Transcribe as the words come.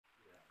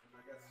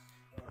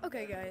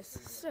Okay guys,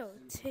 so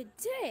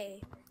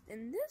today,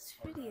 in this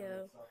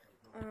video,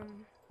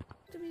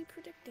 to be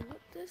predicting what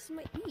this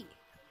might be.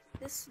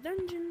 This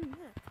dungeon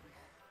map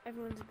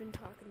everyone's been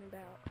talking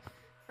about.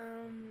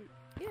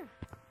 Yeah.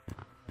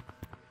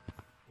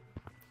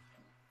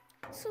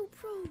 So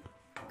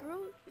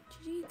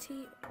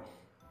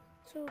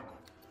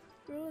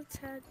Gorilla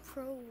Tag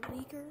Pro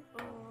Leaker,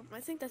 I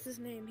think that's his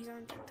name, he's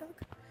on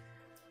TikTok.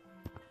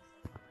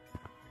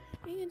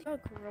 And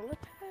Gorilla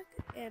Tag,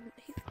 and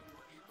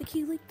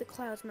he leaked the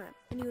Clouds map,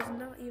 and he was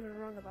not even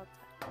wrong about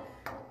that.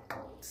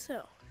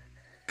 So,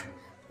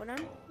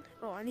 I'm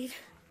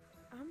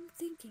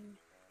thinking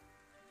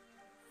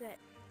that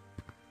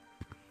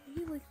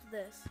he leaked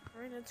this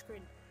right on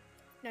screen.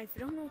 Now, if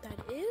you don't know what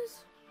that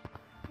is,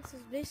 this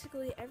is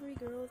basically every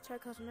Gorilla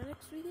Tag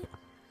cosmetics we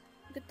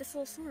get this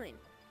little sign.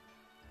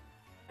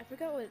 I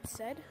forgot what it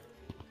said,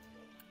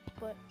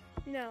 but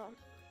now,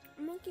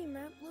 Monkey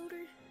Map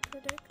Loader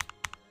predict.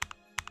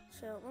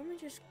 So let me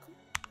just.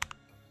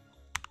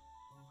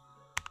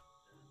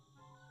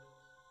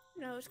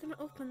 Now it's gonna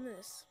open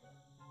this.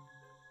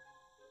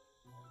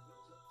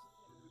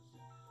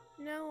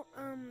 Now,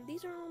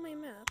 these are all my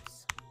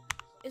maps.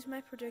 Is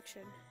my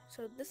prediction.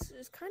 So this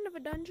is kind of a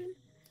dungeon.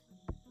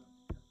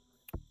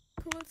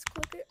 Let's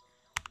click it.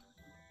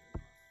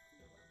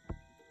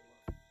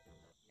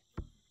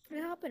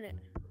 And hop in it.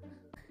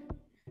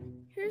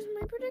 Here's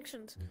my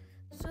predictions.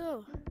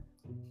 So,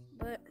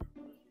 but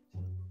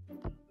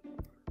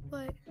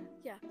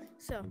yeah.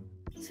 So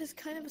this is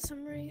kind of a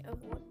summary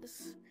of what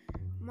this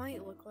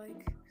might look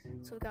like.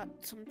 So we got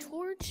some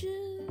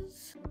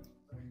torches.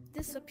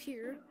 This up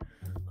here.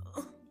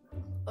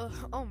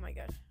 Oh my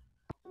gosh.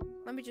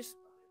 Let me just.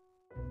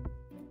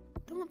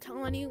 Don't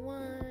tell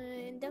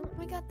anyone.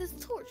 I got this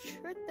torch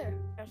right there.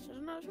 There's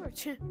another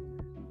torch.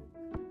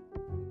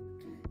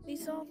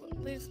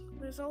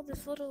 There's all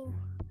this little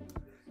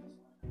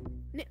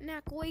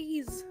knick-knack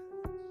ways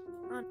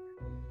on.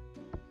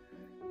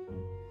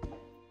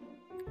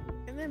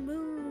 And then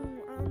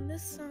boom, on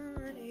this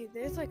side,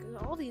 there's like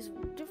all these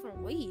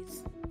different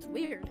ways. It's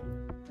weird.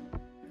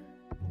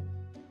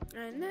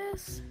 And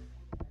this,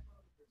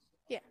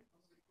 yeah.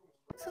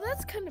 So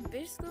that's kind of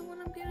basically what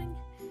I'm getting.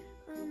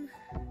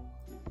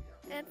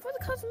 And for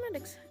the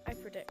cosmetics, I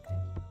predict.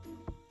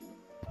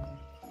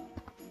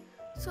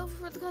 So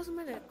for the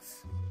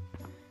cosmetics,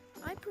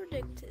 I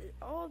predict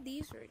all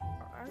these are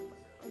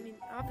I mean,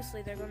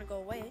 obviously they're gonna go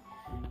away,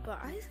 but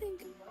I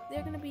think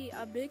they're gonna be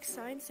a big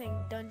sign saying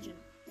dungeon.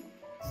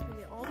 It's gonna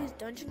be all these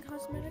dungeon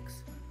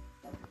cosmetics,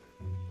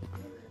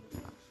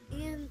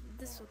 and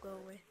this will go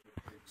away.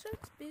 So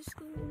that's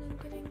basically what I'm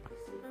getting.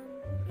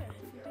 Yeah, if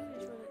you did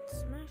enjoy it,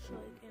 smash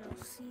like, and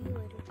I'll see you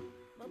later.